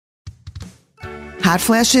hot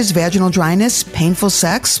flashes, vaginal dryness, painful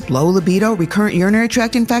sex, low libido, recurrent urinary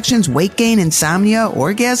tract infections, weight gain, insomnia,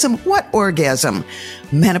 orgasm? What orgasm?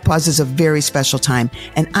 Menopause is a very special time,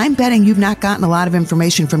 and I'm betting you've not gotten a lot of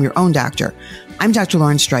information from your own doctor. I'm Dr.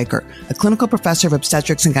 Lauren Streicher, a clinical professor of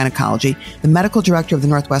obstetrics and gynecology, the medical director of the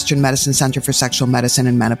Northwestern Medicine Center for Sexual Medicine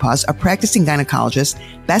and Menopause, a practicing gynecologist,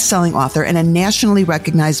 best-selling author, and a nationally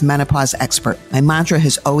recognized menopause expert. My mantra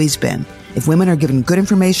has always been, if women are given good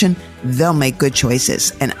information, they'll make good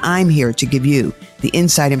choices. And I'm here to give you the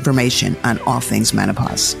inside information on all things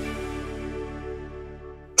menopause.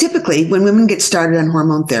 Typically, when women get started on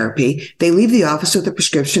hormone therapy, they leave the office with a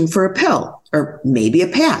prescription for a pill or maybe a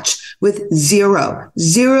patch with zero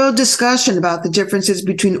discussion about the differences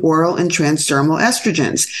between oral and transdermal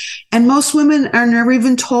estrogens. And most women are never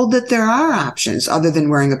even told that there are options other than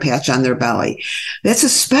wearing a patch on their belly. That's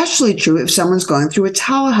especially true if someone's going through a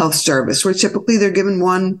telehealth service where typically they're given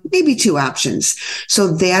one, maybe two options. So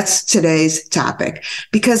that's today's topic,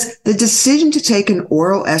 because the decision to take an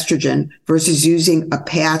oral estrogen versus using a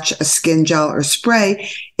patch, a skin gel, or spray,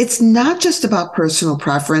 it's not just about personal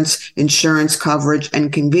preference, insurance coverage,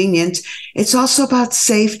 and convenience. It's also about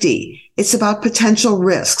safety. It's about potential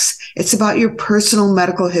risks. It's about your personal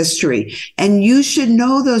medical history. And you should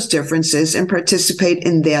know those differences and participate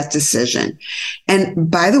in that decision. And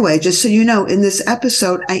by the way, just so you know, in this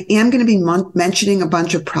episode, I am going to be mentioning a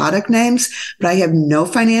bunch of product names, but I have no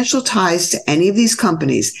financial ties to any of these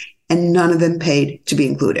companies, and none of them paid to be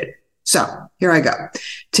included. So here I go.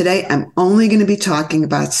 Today, I'm only going to be talking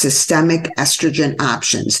about systemic estrogen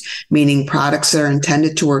options, meaning products that are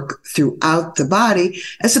intended to work throughout the body,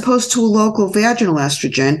 as opposed to a local vaginal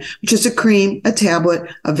estrogen, which is a cream, a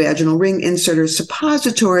tablet, a vaginal ring insert, or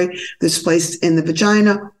suppository that's placed in the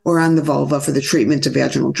vagina or on the vulva for the treatment of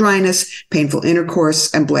vaginal dryness, painful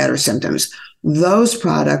intercourse, and bladder symptoms. Those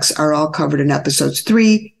products are all covered in episodes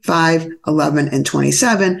 3, 5, 11, and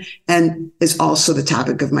 27, and is also the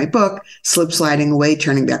topic of my book, Slip Sliding Away,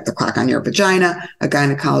 Turning Back the Clock on Your Vagina, a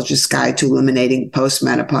gynecologist's guide to eliminating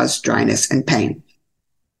postmenopause dryness and pain.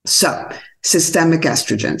 So, systemic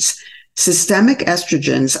estrogens. Systemic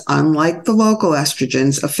estrogens, unlike the local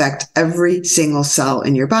estrogens, affect every single cell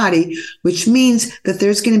in your body, which means that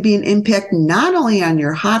there's going to be an impact not only on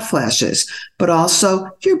your hot flashes, but also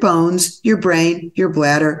your bones, your brain, your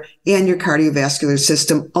bladder, and your cardiovascular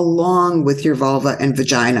system, along with your vulva and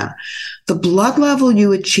vagina. The blood level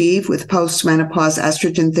you achieve with postmenopause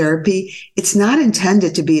estrogen therapy, it's not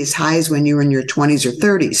intended to be as high as when you were in your 20s or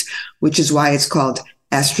 30s, which is why it's called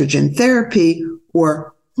estrogen therapy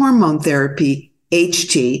or hormone therapy,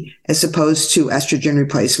 HT, as opposed to estrogen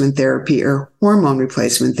replacement therapy or hormone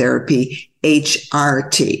replacement therapy,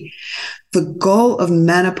 HRT. The goal of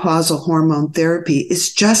menopausal hormone therapy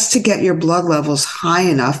is just to get your blood levels high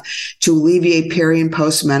enough to alleviate peri and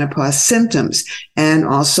postmenopause symptoms and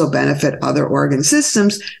also benefit other organ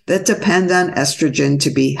systems that depend on estrogen to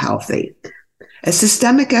be healthy. A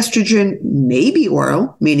systemic estrogen may be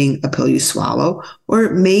oral, meaning a pill you swallow, or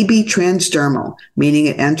it may be transdermal, meaning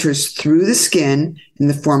it enters through the skin in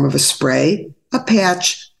the form of a spray, a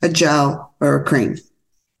patch, a gel, or a cream.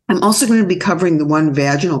 I'm also going to be covering the one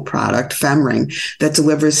vaginal product, Femring, that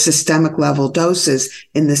delivers systemic level doses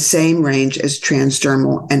in the same range as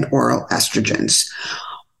transdermal and oral estrogens.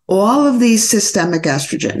 All of these systemic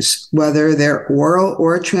estrogens, whether they're oral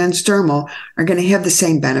or transdermal, are going to have the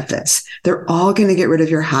same benefits. They're all going to get rid of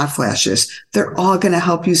your hot flashes. They're all going to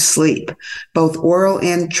help you sleep. Both oral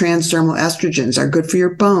and transdermal estrogens are good for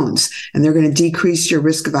your bones, and they're going to decrease your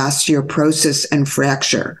risk of osteoporosis and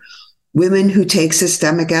fracture. Women who take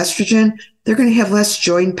systemic estrogen, they're going to have less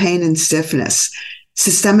joint pain and stiffness.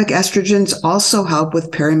 Systemic estrogens also help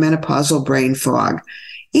with perimenopausal brain fog.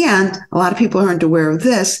 And a lot of people aren't aware of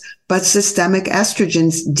this, but systemic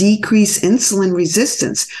estrogens decrease insulin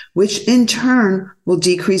resistance, which in turn will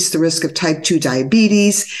decrease the risk of type 2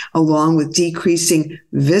 diabetes, along with decreasing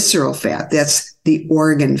visceral fat. That's the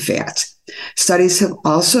organ fat. Studies have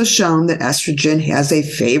also shown that estrogen has a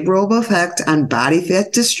favorable effect on body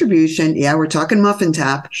fat distribution. Yeah, we're talking muffin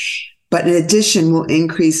top, but in addition will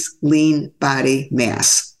increase lean body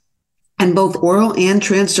mass. And both oral and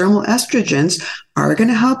transdermal estrogens are going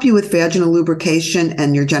to help you with vaginal lubrication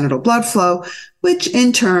and your genital blood flow, which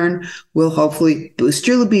in turn will hopefully boost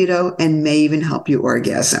your libido and may even help you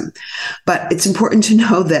orgasm. But it's important to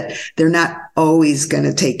know that they're not always going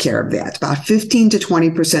to take care of that. About 15 to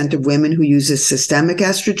 20% of women who use a systemic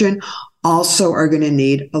estrogen also are going to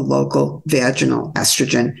need a local vaginal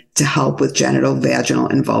estrogen to help with genital, vaginal,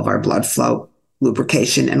 and vulvar blood flow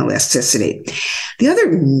lubrication and elasticity. The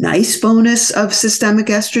other nice bonus of systemic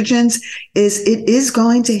estrogens is it is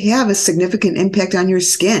going to have a significant impact on your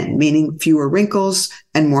skin, meaning fewer wrinkles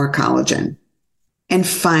and more collagen. And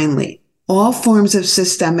finally, all forms of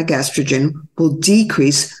systemic estrogen will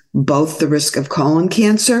decrease both the risk of colon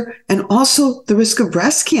cancer and also the risk of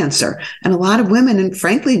breast cancer. And a lot of women, and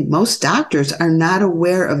frankly, most doctors are not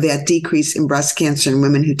aware of that decrease in breast cancer in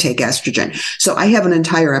women who take estrogen. So I have an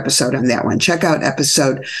entire episode on that one. Check out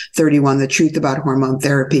episode 31, The Truth About Hormone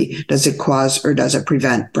Therapy. Does it cause or does it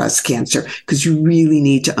prevent breast cancer? Because you really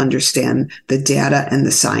need to understand the data and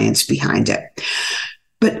the science behind it.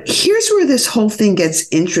 But here's where this whole thing gets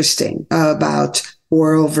interesting about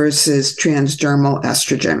oral versus transdermal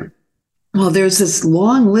estrogen. Well, there's this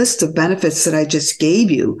long list of benefits that I just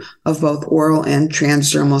gave you of both oral and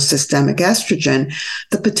transdermal systemic estrogen.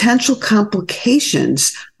 The potential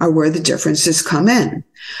complications are where the differences come in.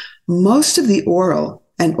 Most of the oral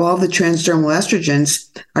and all the transdermal estrogens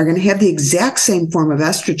are going to have the exact same form of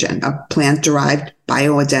estrogen, a plant-derived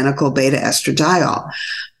bioidentical beta-estradiol.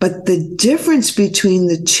 But the difference between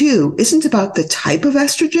the two isn't about the type of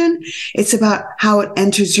estrogen. It's about how it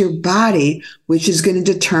enters your body, which is going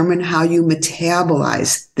to determine how you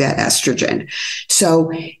metabolize that estrogen.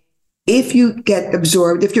 So if your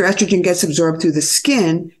estrogen gets absorbed through the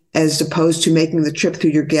skin, as opposed to making the trip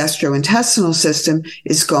through your gastrointestinal system,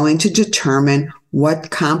 is going to determine what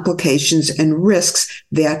complications and risks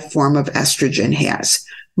that form of estrogen has.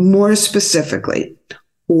 More specifically,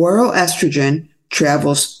 oral estrogen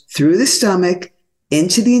travels through the stomach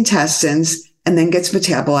into the intestines and then gets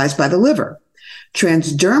metabolized by the liver.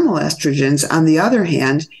 Transdermal estrogens, on the other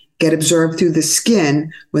hand, get absorbed through the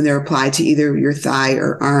skin when they're applied to either your thigh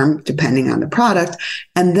or arm, depending on the product,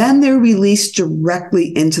 and then they're released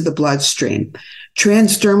directly into the bloodstream.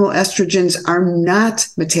 Transdermal estrogens are not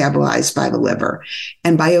metabolized by the liver.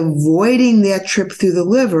 And by avoiding that trip through the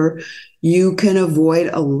liver, you can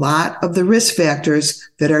avoid a lot of the risk factors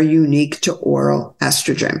that are unique to oral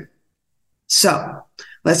estrogen. So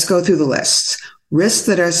let's go through the lists. Risks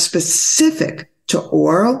that are specific to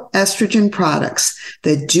oral estrogen products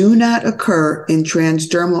that do not occur in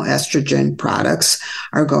transdermal estrogen products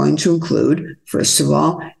are going to include, first of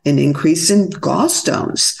all, an increase in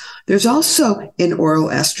gallstones. There's also in oral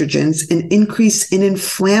estrogens an increase in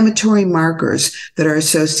inflammatory markers that are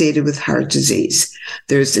associated with heart disease.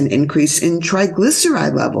 There's an increase in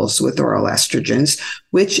triglyceride levels with oral estrogens,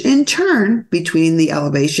 which in turn, between the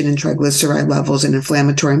elevation in triglyceride levels and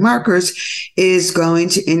inflammatory markers, is going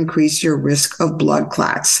to increase your risk of blood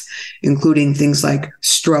clots, including things like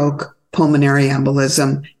stroke, pulmonary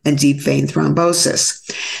embolism, and deep vein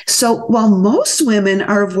thrombosis. So while most women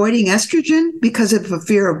are avoiding estrogen because of a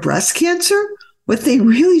fear of breast cancer, what they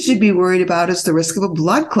really should be worried about is the risk of a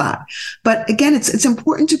blood clot. But again, it's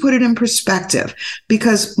important to put it in perspective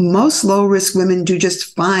because most low-risk women do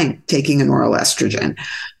just fine taking an oral estrogen.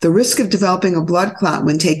 The risk of developing a blood clot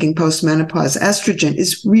when taking postmenopause estrogen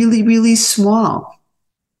is really, really small.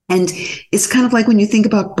 And it's kind of like when you think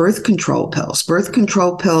about birth control pills. Birth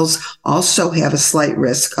control pills also have a slight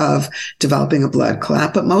risk of developing a blood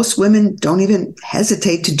clot, but most women don't even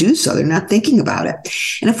hesitate to do so. They're not thinking about it.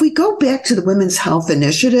 And if we go back to the Women's Health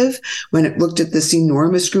Initiative, when it looked at this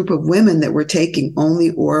enormous group of women that were taking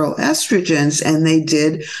only oral estrogens, and they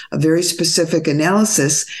did a very specific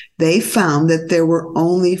analysis, they found that there were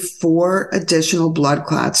only 4 additional blood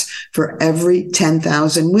clots for every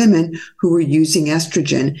 10,000 women who were using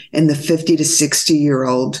estrogen in the 50 to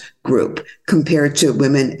 60-year-old group compared to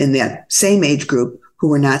women in that same age group who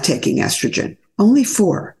were not taking estrogen. Only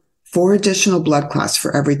 4 additional blood clots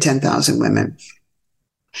for every 10,000 women.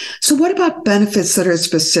 So what about benefits that are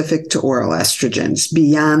specific to oral estrogens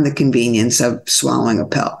beyond the convenience of swallowing a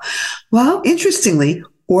pill? Well, interestingly,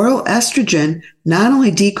 oral estrogen not only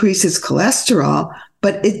decreases cholesterol,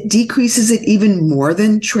 but it decreases it even more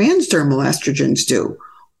than transdermal estrogens do.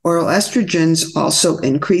 Oral estrogens also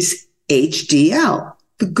increase HDL,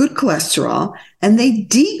 the good cholesterol, and they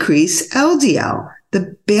decrease LDL,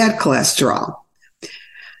 the bad cholesterol.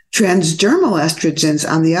 Transdermal estrogens,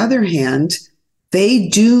 on the other hand, they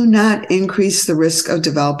do not increase the risk of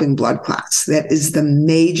developing blood clots. That is the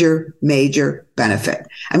major, major benefit.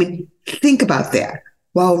 I mean, think about that.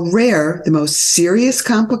 While rare, the most serious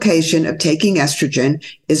complication of taking estrogen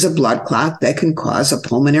is a blood clot that can cause a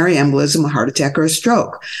pulmonary embolism, a heart attack, or a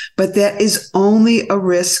stroke. But that is only a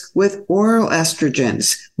risk with oral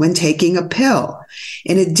estrogens when taking a pill.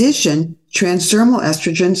 In addition, transdermal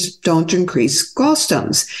estrogens don't increase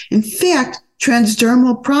gallstones. In fact,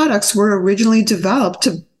 transdermal products were originally developed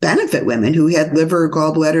to benefit women who had liver or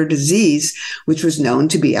gallbladder disease, which was known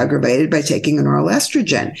to be aggravated by taking an oral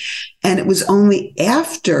estrogen. And it was only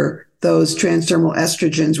after those transdermal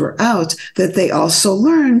estrogens were out that they also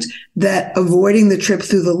learned that avoiding the trip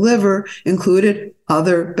through the liver included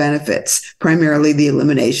other benefits, primarily the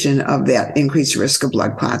elimination of that increased risk of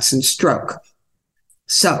blood clots and stroke.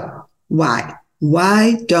 So why?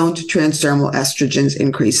 Why don't transdermal estrogens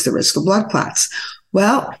increase the risk of blood clots?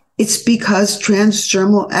 Well, it's because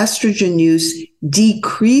transdermal estrogen use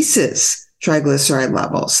decreases triglyceride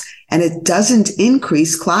levels, and it doesn't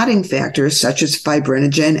increase clotting factors such as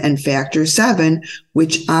fibrinogen and factor VII,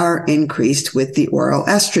 which are increased with the oral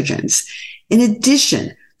estrogens. In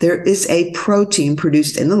addition, there is a protein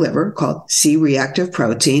produced in the liver called C-reactive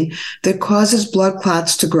protein that causes blood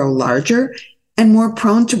clots to grow larger and more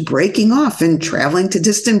prone to breaking off and traveling to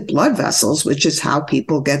distant blood vessels, which is how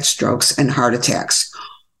people get strokes and heart attacks.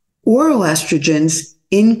 Oral estrogens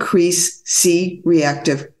increase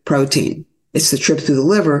C-reactive protein. It's the trip through the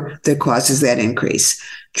liver that causes that increase.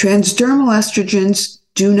 Transdermal estrogens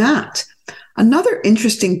do not. Another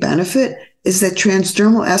interesting benefit is that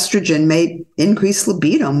transdermal estrogen may increase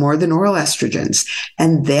libido more than oral estrogens.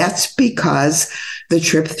 And that's because the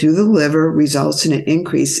trip through the liver results in an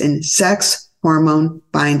increase in sex hormone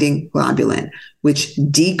binding globulin, which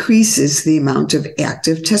decreases the amount of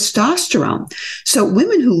active testosterone. So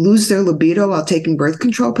women who lose their libido while taking birth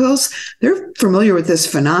control pills, they're familiar with this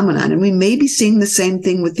phenomenon, and we may be seeing the same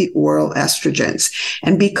thing with the oral estrogens.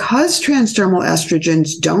 And because transdermal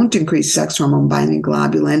estrogens don't increase sex hormone binding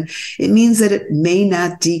globulin, it means that it may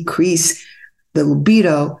not decrease the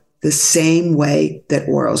libido the same way that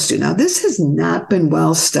orals do. Now, this has not been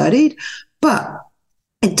well studied, but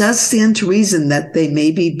it does stand to reason that they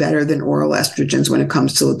may be better than oral estrogens when it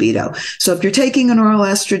comes to libido. So if you're taking an oral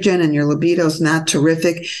estrogen and your libido is not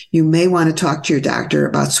terrific, you may want to talk to your doctor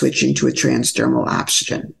about switching to a transdermal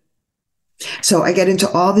option. So I get into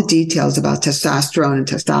all the details about testosterone and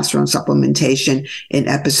testosterone supplementation in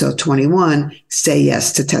episode 21, Say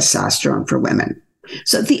Yes to Testosterone for Women.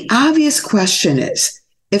 So the obvious question is,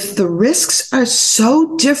 if the risks are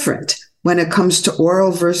so different when it comes to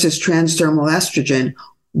oral versus transdermal estrogen,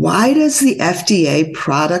 why does the FDA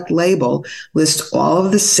product label list all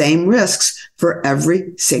of the same risks for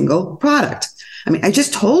every single product? I mean, I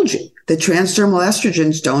just told you that transdermal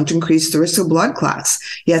estrogens don't increase the risk of blood clots,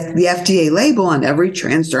 yet the FDA label on every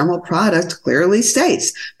transdermal product clearly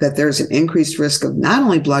states that there's an increased risk of not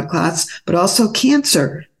only blood clots, but also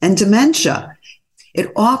cancer and dementia. It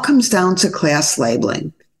all comes down to class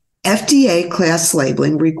labeling. FDA class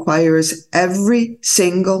labeling requires every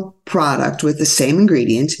single product with the same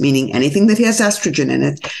ingredient, meaning anything that has estrogen in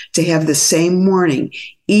it, to have the same warning,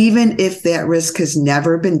 even if that risk has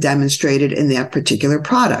never been demonstrated in that particular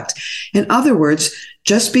product. In other words,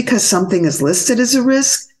 just because something is listed as a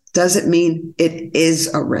risk doesn't mean it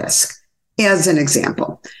is a risk. As an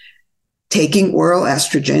example, taking oral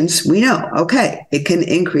estrogens, we know, okay, it can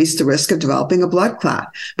increase the risk of developing a blood clot,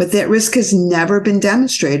 but that risk has never been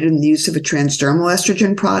demonstrated in the use of a transdermal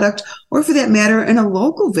estrogen product, or for that matter, in a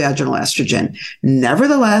local vaginal estrogen.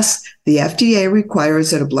 Nevertheless, the FDA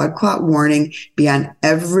requires that a blood clot warning be on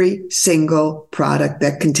every single product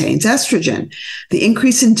that contains estrogen. The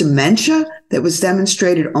increase in dementia that was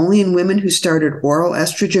demonstrated only in women who started oral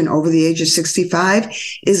estrogen over the age of 65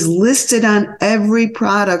 is listed on every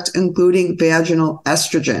product, including vaginal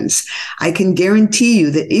estrogens. I can guarantee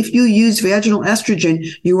you that if you use vaginal estrogen,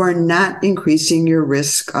 you are not increasing your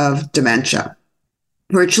risk of dementia.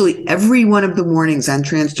 Virtually every one of the warnings on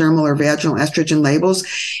transdermal or vaginal estrogen labels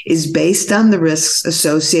is based on the risks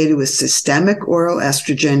associated with systemic oral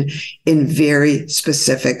estrogen in very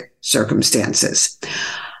specific circumstances.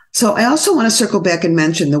 So I also want to circle back and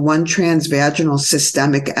mention the one transvaginal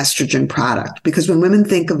systemic estrogen product, because when women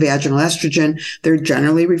think of vaginal estrogen, they're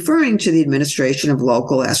generally referring to the administration of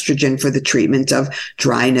local estrogen for the treatment of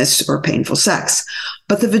dryness or painful sex.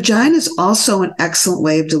 But the vagina is also an excellent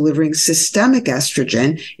way of delivering systemic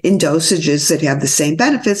estrogen in dosages that have the same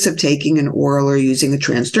benefits of taking an oral or using a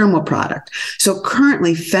transdermal product. So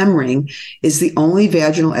currently, Femring is the only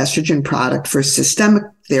vaginal estrogen product for systemic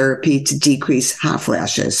therapy to decrease hot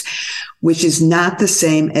flashes, which is not the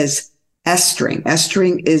same as Estring.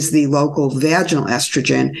 Estring is the local vaginal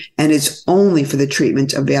estrogen and is only for the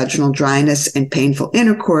treatment of vaginal dryness and painful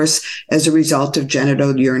intercourse as a result of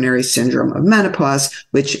genitourinary syndrome of menopause,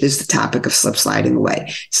 which is the topic of slip sliding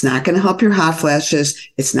away. It's not going to help your hot flashes.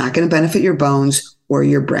 It's not going to benefit your bones or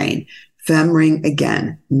your brain. Femring,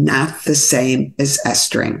 again, not the same as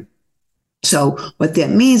Estring. So what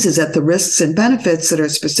that means is that the risks and benefits that are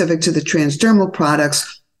specific to the transdermal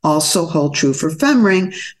products also hold true for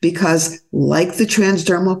Femring because, like the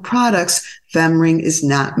transdermal products, Femring is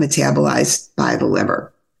not metabolized by the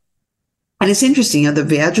liver. And it's interesting, the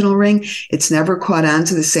vaginal ring, it's never caught on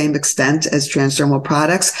to the same extent as transdermal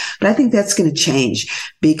products, but I think that's going to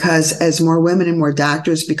change because as more women and more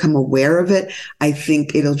doctors become aware of it, I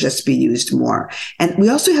think it'll just be used more. And we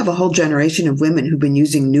also have a whole generation of women who've been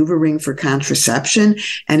using NuvaRing for contraception.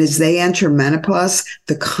 And as they enter menopause,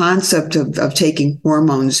 the concept of taking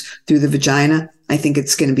hormones through the vagina, I think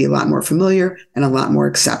it's going to be a lot more familiar and a lot more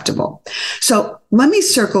acceptable. So let me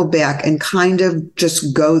circle back and kind of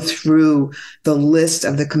just go through the list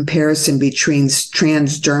of the comparison between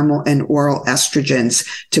transdermal and oral estrogens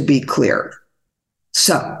to be clear.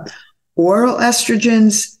 So oral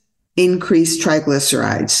estrogens increase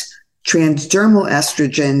triglycerides. Transdermal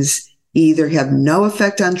estrogens either have no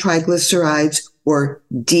effect on triglycerides or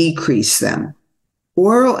decrease them.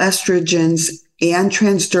 Oral estrogens and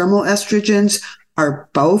transdermal estrogens are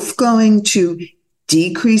both going to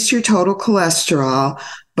decrease your total cholesterol,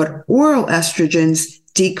 but oral estrogens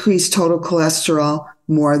decrease total cholesterol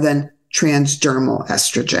more than transdermal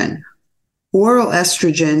estrogen. Oral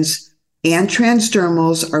estrogens and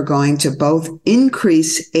transdermals are going to both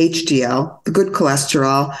increase HDL, the good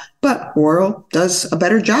cholesterol, but oral does a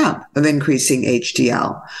better job of increasing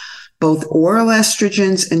HDL. Both oral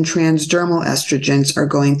estrogens and transdermal estrogens are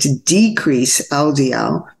going to decrease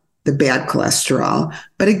LDL, the bad cholesterol.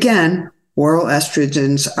 But again, oral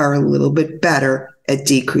estrogens are a little bit better at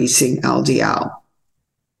decreasing LDL.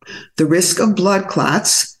 The risk of blood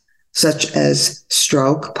clots, such as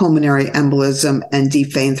stroke, pulmonary embolism, and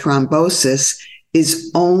deep vein thrombosis,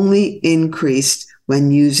 is only increased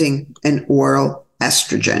when using an oral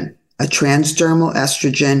estrogen. A transdermal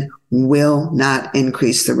estrogen will not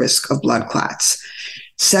increase the risk of blood clots.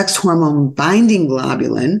 Sex hormone binding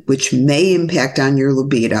globulin, which may impact on your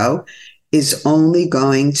libido, is only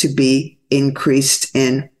going to be increased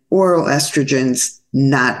in oral estrogens,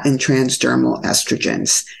 not in transdermal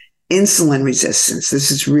estrogens. Insulin resistance.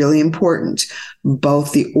 This is really important.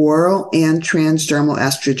 Both the oral and transdermal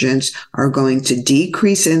estrogens are going to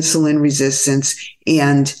decrease insulin resistance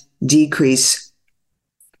and decrease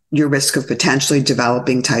your risk of potentially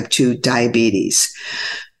developing type 2 diabetes.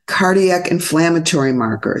 Cardiac inflammatory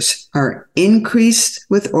markers are increased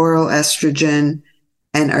with oral estrogen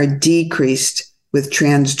and are decreased with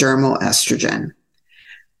transdermal estrogen.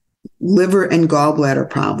 Liver and gallbladder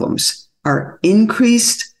problems are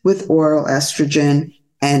increased with oral estrogen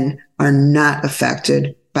and are not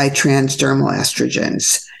affected by transdermal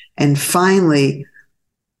estrogens. And finally,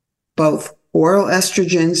 both oral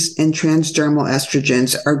estrogens and transdermal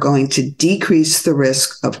estrogens are going to decrease the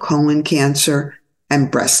risk of colon cancer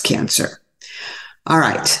and breast cancer. All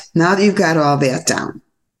right, now that you've got all that down,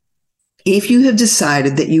 if you have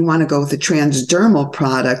decided that you want to go with a transdermal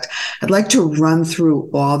product, I'd like to run through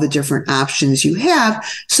all the different options you have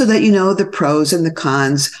so that you know the pros and the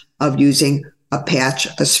cons of using a patch,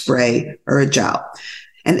 a spray, or a gel.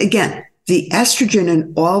 And again, the estrogen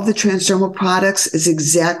in all of the transdermal products is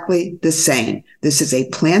exactly the same. This is a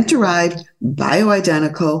plant-derived,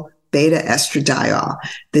 bioidentical beta estradiol.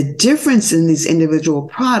 The difference in these individual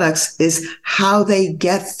products is how they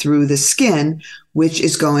get through the skin, which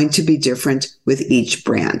is going to be different with each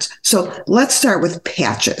brand. So let's start with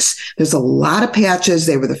patches. There's a lot of patches.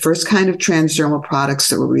 They were the first kind of transdermal products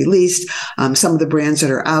that were released. Some of the brands that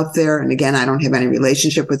are out there, and again, I don't have any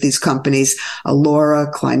relationship with these companies,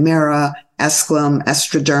 Allura, Climera, Esclum,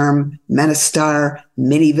 Estroderm, Menistar,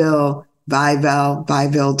 Miniville,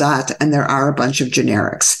 Vivel Dot, and there are a bunch of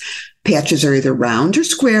generics. Patches are either round or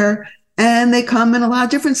square, and they come in a lot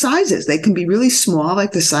of different sizes. They can be really small,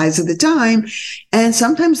 like the size of the dime, and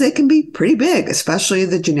sometimes they can be pretty big, especially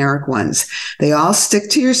the generic ones. They all stick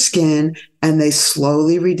to your skin, and they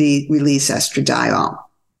slowly release estradiol.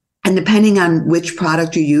 And depending on which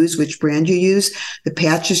product you use, which brand you use, the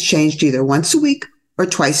patch is changed either once a week or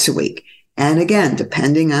twice a week. And again,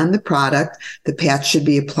 depending on the product, the patch should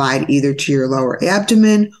be applied either to your lower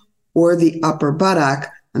abdomen or the upper buttock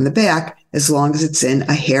on the back, as long as it's in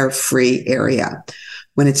a hair-free area.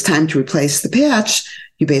 When it's time to replace the patch,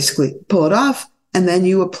 you basically pull it off, and then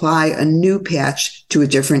you apply a new patch to a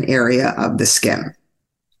different area of the skin.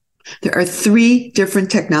 There are 3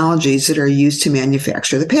 different technologies that are used to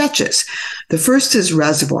manufacture the patches. The first is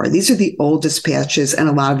reservoir. These are the oldest patches and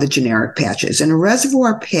a lot of the generic patches. In a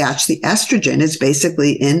reservoir patch, the estrogen is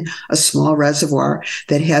basically in a small reservoir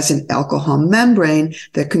that has an alcohol membrane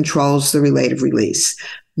that controls the rate of release.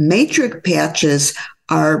 Matrix patches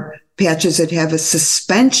are patches that have a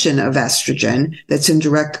suspension of estrogen that's in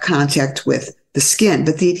direct contact with the skin,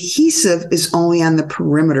 but the adhesive is only on the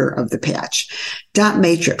perimeter of the patch. Dot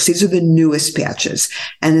matrix, these are the newest patches.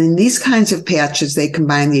 And in these kinds of patches, they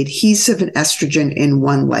combine the adhesive and estrogen in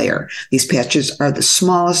one layer. These patches are the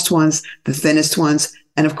smallest ones, the thinnest ones,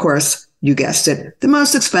 and of course, you guessed it, the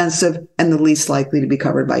most expensive and the least likely to be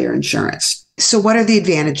covered by your insurance. So what are the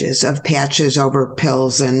advantages of patches over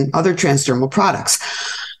pills and other transdermal products?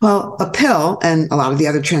 Well, a pill and a lot of the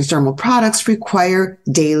other transdermal products require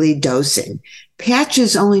daily dosing.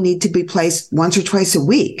 Patches only need to be placed once or twice a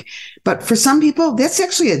week. But for some people, that's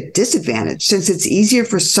actually a disadvantage since it's easier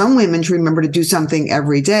for some women to remember to do something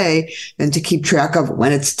every day than to keep track of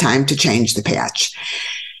when it's time to change the patch.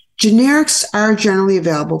 Generics are generally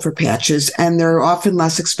available for patches, and they're often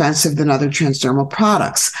less expensive than other transdermal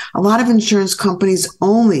products. A lot of insurance companies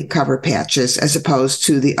only cover patches as opposed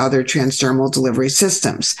to the other transdermal delivery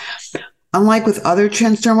systems. Unlike with other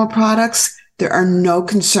transdermal products, there are no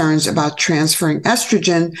concerns about transferring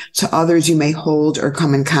estrogen to others you may hold or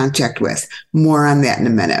come in contact with. More on that in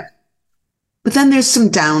a minute. But then there's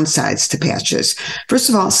some downsides to patches. First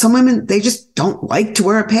of all, some women, they just don't like to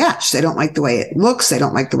wear a patch. They don't like the way it looks. They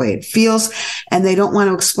don't like the way it feels. And they don't want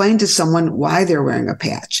to explain to someone why they're wearing a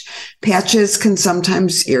patch. Patches can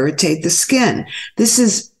sometimes irritate the skin. This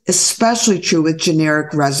is especially true with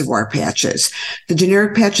generic reservoir patches. The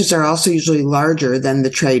generic patches are also usually larger than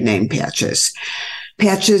the trade name patches.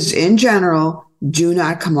 Patches in general do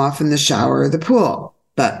not come off in the shower or the pool.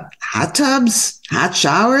 But hot tubs, hot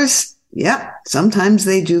showers, yep, sometimes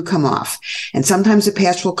they do come off. And sometimes the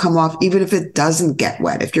patch will come off even if it doesn't get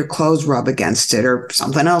wet, if your clothes rub against it or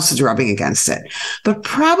something else is rubbing against it. But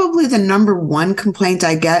probably the number one complaint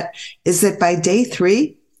I get is that by day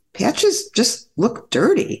 3, patches just look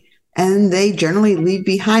dirty and they generally leave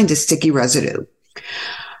behind a sticky residue.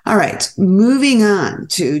 All right, moving on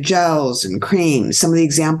to gels and creams. Some of the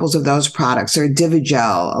examples of those products are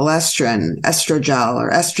Divigel, Elestrin, Estrogel,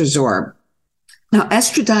 or Estrozorb. Now,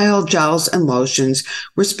 estradiol gels and lotions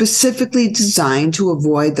were specifically designed to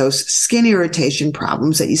avoid those skin irritation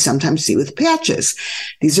problems that you sometimes see with patches.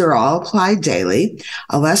 These are all applied daily.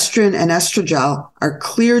 Elestrin and Estrogel are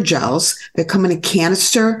clear gels that come in a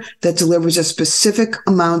canister that delivers a specific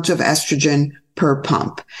amount of estrogen per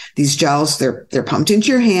pump. These gels, they're pumped into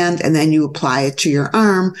your hand and then you apply it to your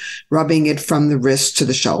arm, rubbing it from the wrist to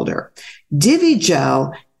the shoulder.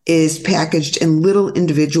 Divigel is packaged in little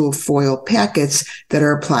individual foil packets that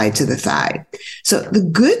are applied to the thigh. So the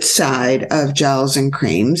good side of gels and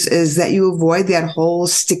creams is that you avoid that whole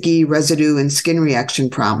sticky residue and skin reaction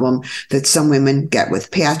problem that some women get with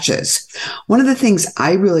patches. One of the things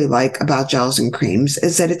I really like about gels and creams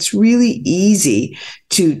is that it's really easy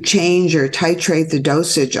to change or titrate the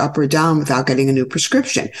dosage up or down without getting a new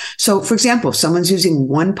prescription. So for example, if someone's using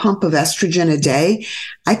 1 pump of estrogen a day,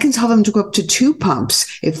 I can tell them to go up to 2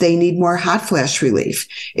 pumps if they need more hot flash relief.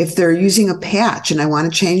 If they're using a patch and I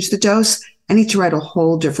want to change the dose, I need to write a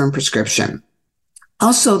whole different prescription.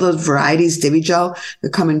 Also, those varieties, Divigel,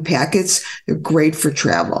 that come in packets, they're great for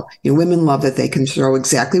travel. Women love that they can throw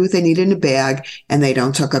exactly what they need in a bag and they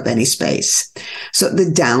don't take up any space. So the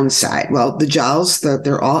downside, well, the gels,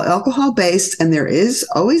 they're all alcohol-based and there is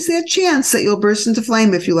always that chance that you'll burst into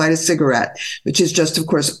flame if you light a cigarette, which is just, of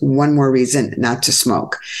course, one more reason not to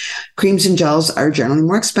smoke. Creams and gels are generally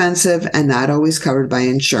more expensive and not always covered by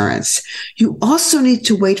insurance. You also need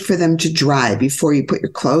to wait for them to dry before you put your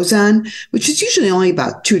clothes on, which is usually only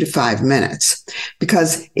about 2 to 5 minutes,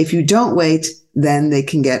 because if you don't wait, then they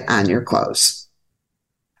can get on your clothes.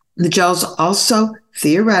 The gels also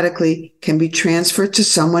theoretically can be transferred to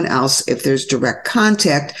someone else if there's direct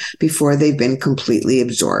contact before they've been completely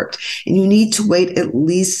absorbed. And you need to wait at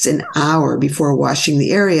least an hour before washing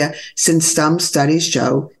the area, since some studies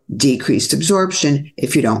show decreased absorption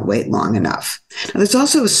if you don't wait long enough. Now, there's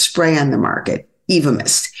also a spray on the market,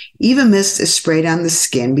 Evamist. Evamist is sprayed on the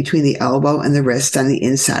skin between the elbow and the wrist on the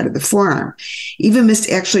inside of the forearm.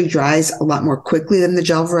 Evamist actually dries a lot more quickly than the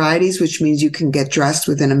gel varieties, which means you can get dressed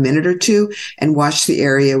within a minute or 2 and wash the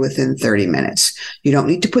area within 30 minutes. You don't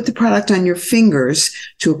need to put the product on your fingers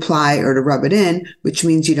to apply or to rub it in, which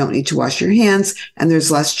means you don't need to wash your hands, and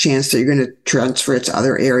there's less chance that you're going to transfer it to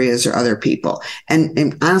other areas or other people.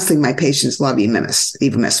 And honestly, my patients love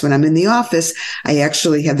Evamist. When I'm in the office, I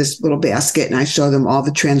actually have this little basket and I show them all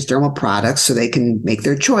the transdermal products so they can make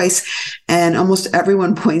their choice. And almost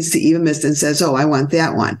everyone points to Evamist and says, oh, I want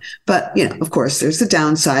that one. But, of course, there's the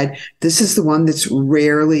downside. This is the one that's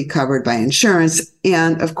rarely covered by insurance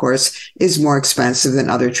and, of course, is more expensive than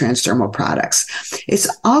other transdermal products. It's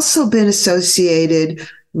also been associated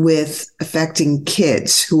with affecting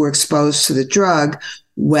kids who were exposed to the drug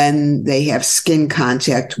when they have skin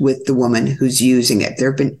contact with the woman who's using it.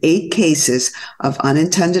 There have been 8 cases of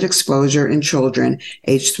unintended exposure in children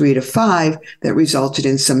aged 3 to 5 that resulted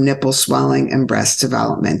in some nipple swelling and breast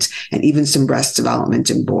development, and even some breast development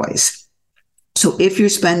in boys. So if you're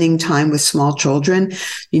spending time with small children,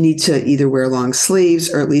 you need to either wear long sleeves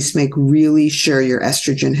or at least make really sure your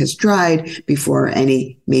estrogen has dried before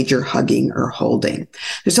any major hugging or holding.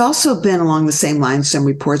 There's also been, along the same lines, some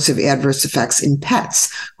reports of adverse effects in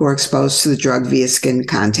pets who are exposed to the drug via skin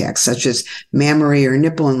contact, such as mammary or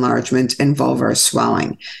nipple enlargement and vulvar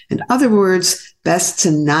swelling. In other words, best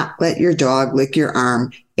to not let your dog lick your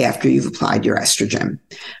arm after you've applied your estrogen.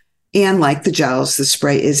 And like the gels, the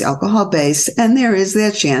spray is alcohol-based, and there is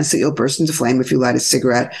that chance that you'll burst into flame if you light a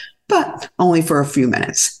cigarette, but only for a few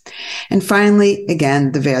minutes. And finally,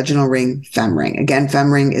 again, the vaginal ring, FemRing. Again,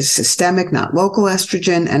 FemRing is systemic, not local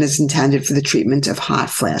estrogen, and is intended for the treatment of hot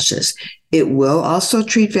flashes. It will also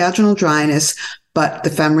treat vaginal dryness, but the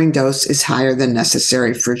FemRing dose is higher than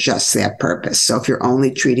necessary for just that purpose. So if you're only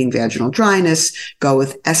treating vaginal dryness, go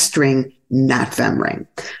with Estring, not FemRing.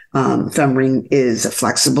 FemRing is a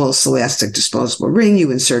flexible, elastic, disposable ring. You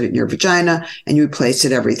insert it in your vagina and you replace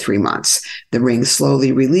it every 3 months. The ring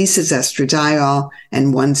slowly releases estradiol,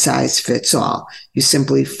 and one size fits all. You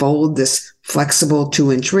simply fold this flexible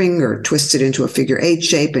 2-inch ring or twist it into a figure 8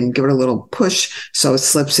 shape and give it a little push so it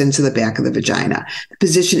slips into the back of the vagina. The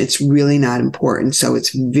position, it's really not important, so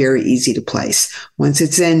it's very easy to place. Once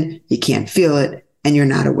it's in, you can't feel it and you're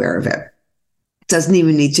not aware of it. Doesn't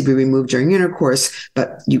even need to be removed during intercourse,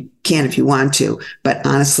 but you can if you want to. But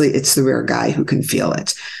honestly, it's the rare guy who can feel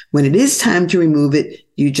it. When it is time to remove it,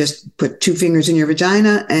 you just put 2 fingers in your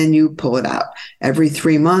vagina and you pull it out. Every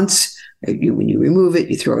 3 months, when you remove it,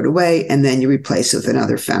 you throw it away, and then you replace it with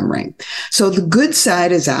another FemRing. So the good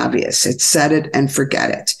side is obvious. It's set it and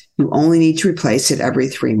forget it. You only need to replace it every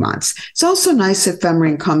 3 months. It's also nice that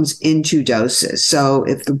FemRing comes in 2 doses. So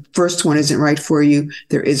if the first one isn't right for you,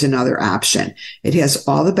 there is another option. It has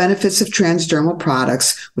all the benefits of transdermal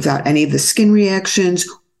products without any of the skin reactions,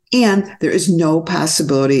 and there is no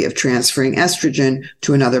possibility of transferring estrogen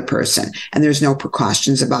to another person. And there's no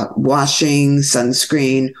precautions about washing,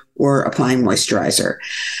 sunscreen, or applying moisturizer.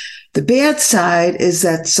 The bad side is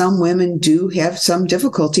that some women do have some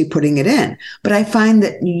difficulty putting it in, but I find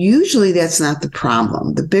that usually that's not the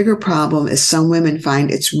problem. The bigger problem is some women find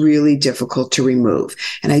it's really difficult to remove.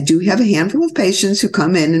 And I do have a handful of patients who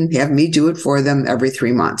come in and have me do it for them every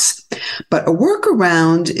 3 months. But a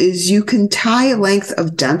workaround is you can tie a length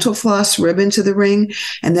of dental floss ribbon to the ring,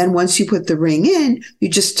 and then once you put the ring in, you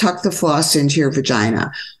just tuck the floss into your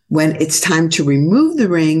vagina. When it's time to remove the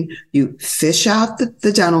ring, you fish out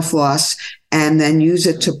the dental floss and then use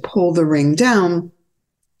it to pull the ring down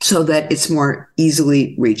so that it's more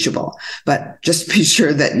easily reachable. But just be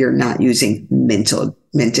sure that you're not using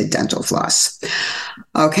minted dental floss.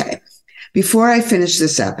 Okay. Before I finish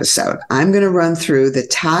this episode, I'm going to run through the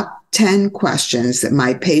top 10 questions that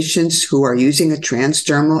my patients who are using a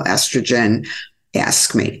transdermal estrogen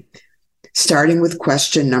ask me. Starting with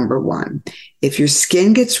question number 1. If your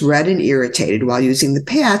skin gets red and irritated while using the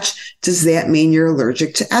patch, does that mean you're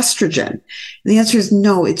allergic to estrogen? And the answer is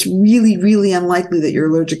no. It's really, really unlikely that you're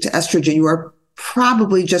allergic to estrogen. You are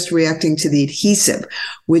probably just reacting to the adhesive,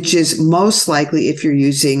 which is most likely if you're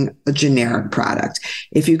using a generic product.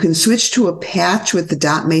 If you can switch to a patch with the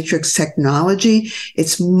dot matrix technology,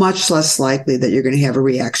 it's much less likely that you're going to have a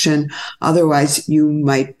reaction. Otherwise, you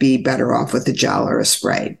might be better off with a gel or a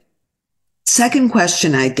spray. Second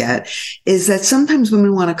question I get is that sometimes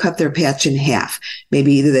women want to cut their patch in half.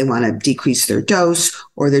 Maybe either they want to decrease their dose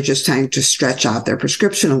or they're just trying to stretch out their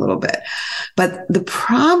prescription a little bit. But the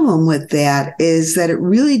problem with that is that it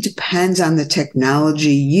really depends on the technology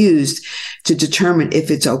used to determine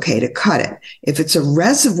if it's okay to cut it. If it's a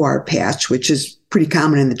reservoir patch, which is pretty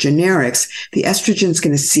common in the generics, the estrogen is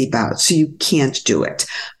going to seep out, so you can't do it.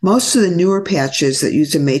 Most of the newer patches that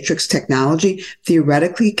use the matrix technology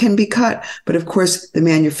theoretically can be cut, but of course the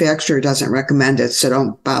manufacturer doesn't recommend it, so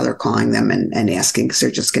don't bother calling them and asking, because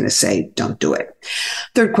they're just going to say, don't do it.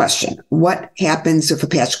 Third question, what happens if a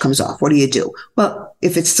patch comes off? What do you do? Well,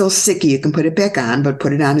 if it's still sticky, you can put it back on, but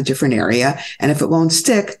put it on a different area. And if it won't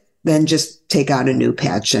stick, then just take out a new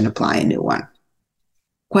patch and apply a new one.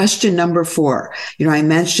 Question number 4. I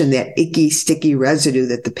mentioned that icky, sticky residue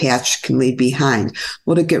that the patch can leave behind.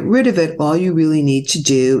 Well, to get rid of it, all you really need to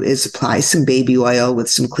do is apply some baby oil with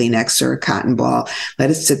some Kleenex or a cotton ball.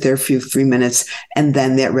 Let it sit there for a few minutes, and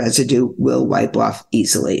then that residue will wipe off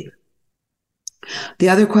easily. The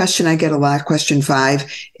other question I get a lot, question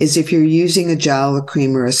 5, is if you're using a gel, a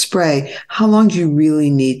cream, or a spray, how long do you really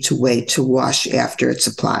need to wait to wash after it's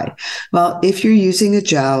applied? Well, if you're using a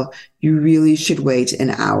gel, you really should wait an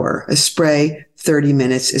hour. A spray, 30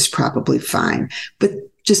 minutes is probably fine. But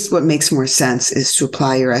just what makes more sense is to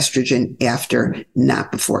apply your estrogen after,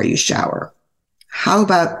 not before you shower. How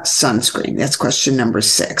about sunscreen? That's question number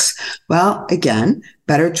 6. Well, again,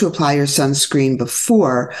 better to apply your sunscreen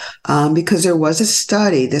before because there was a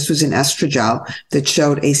study, this was an estrogel, that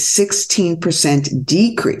showed a 16%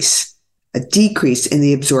 decrease in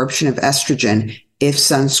the absorption of estrogen if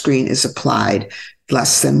sunscreen is applied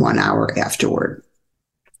less than 1 hour afterward.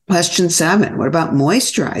 Question 7, what about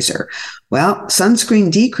moisturizer? Well,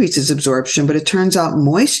 sunscreen decreases absorption, but it turns out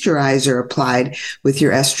moisturizer applied with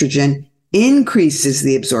your estrogen increases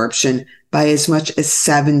the absorption by as much as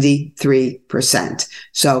 73%.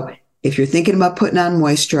 So if you're thinking about putting on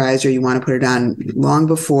moisturizer, you want to put it on long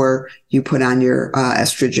before you put on your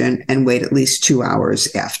estrogen and wait at least 2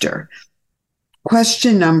 hours after.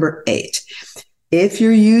 Question number 8. If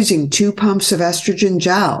you're using 2 pumps of estrogen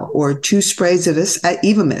gel or 2 sprays of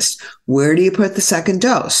Evamist, where do you put the second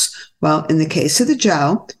dose? Well, in the case of the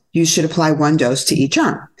gel, you should apply 1 dose to each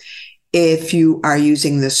arm. If you are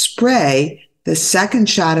using the spray, the second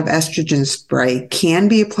shot of estrogen spray can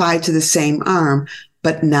be applied to the same arm,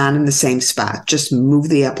 but not in the same spot. Just move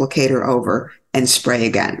the applicator over and spray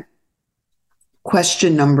again.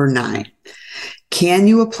 Question number 9. Can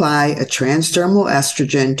you apply a transdermal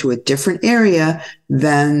estrogen to a different area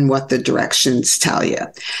than what the directions tell you?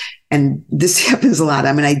 And this happens a lot.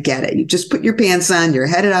 I mean, I get it. You just put your pants on, you're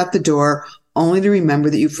headed out the door, only to remember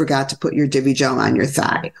that you forgot to put your Divi gel on your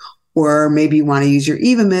thigh. Or maybe you want to use your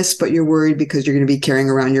Evamist, but you're worried because you're going to be carrying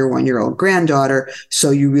around your 1-year-old granddaughter,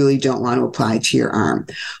 so you really don't want to apply to your arm.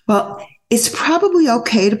 Well, it's probably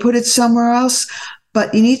okay to put it somewhere else,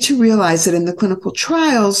 but you need to realize that in the clinical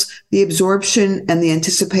trials, the absorption and the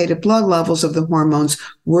anticipated blood levels of the hormones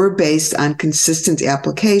were based on consistent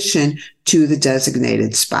application to the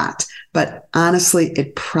designated spot. But honestly,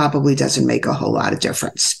 it probably doesn't make a whole lot of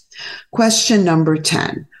difference. Question number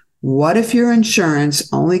 10. What if your insurance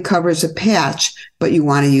only covers a patch, but you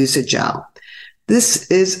want to use a gel? This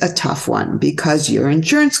is a tough one because your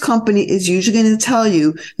insurance company is usually going to tell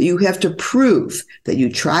you that you have to prove that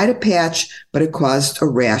you tried a patch, but it caused a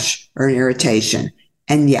rash or an irritation.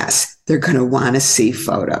 And yes, they're going to want to see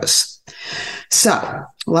photos. So a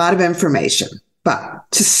lot of information,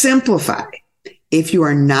 but to simplify, if you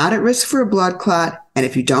are not at risk for a blood clot, and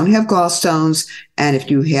if you don't have gallstones, and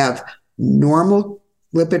if you have normal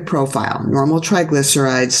lipid profile, normal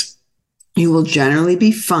triglycerides, you will generally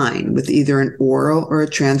be fine with either an oral or a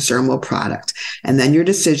transdermal product. And then your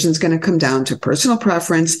decision is going to come down to personal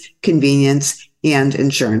preference, convenience, and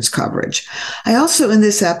insurance coverage. I also, in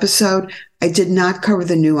this episode, I did not cover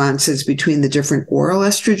the nuances between the different oral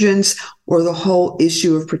estrogens or the whole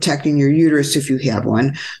issue of protecting your uterus if you have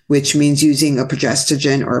one, which means using a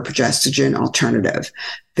progestogen or a progestogen alternative.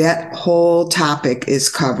 That whole topic is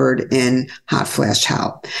covered in Hot Flash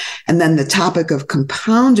Hell. And then the topic of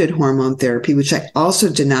compounded hormone therapy, which I also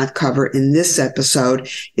did not cover in this episode,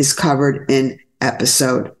 is covered in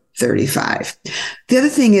episode 35. The other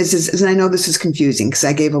thing is and I know this is confusing because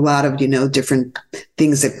I gave a lot of, different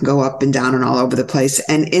things that can go up and down and all over the place.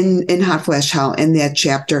 And in Hot Flash Hell, in that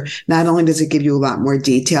chapter, not only does it give you a lot more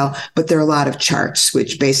detail, but there are a lot of charts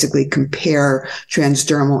which basically compare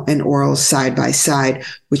transdermal and oral side by side,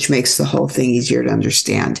 which makes the whole thing easier to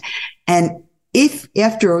understand. And if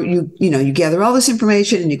after you gather all this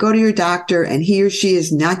information and you go to your doctor and he or she is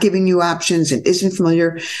not giving you options and isn't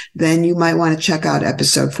familiar, then you might want to check out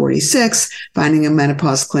episode 46, Finding a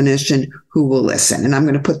Menopause Clinician Who Will Listen. And I'm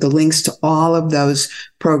going to put the links to all of those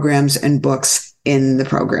programs and books in the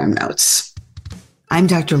program notes. I'm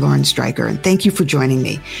Dr. Lauren Streicher, and thank you for joining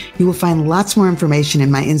me. You will find lots more information in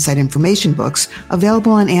my Inside Information books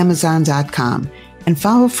available on Amazon.com. And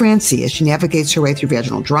follow Francie as she navigates her way through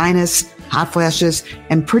vaginal dryness, hot flashes,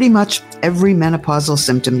 and pretty much every menopausal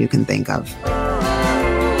symptom you can think of. I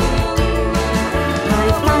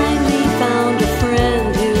finally found a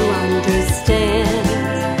friend who understands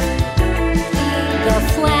the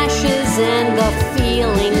flashes and the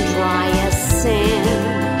feeling dry as sand.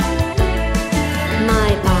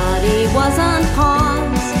 My body was on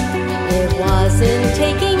pause, it wasn't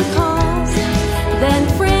taking calls. Then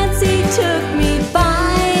Francie took me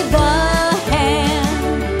by the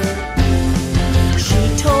hand. She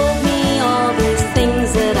told me all these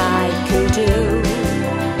things that I can do,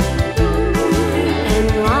 and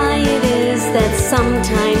why it is that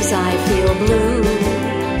sometimes I feel blue.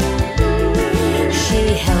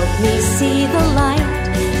 She helped me see the light.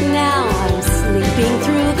 Now I'm sleeping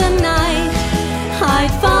through the night. I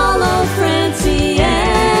find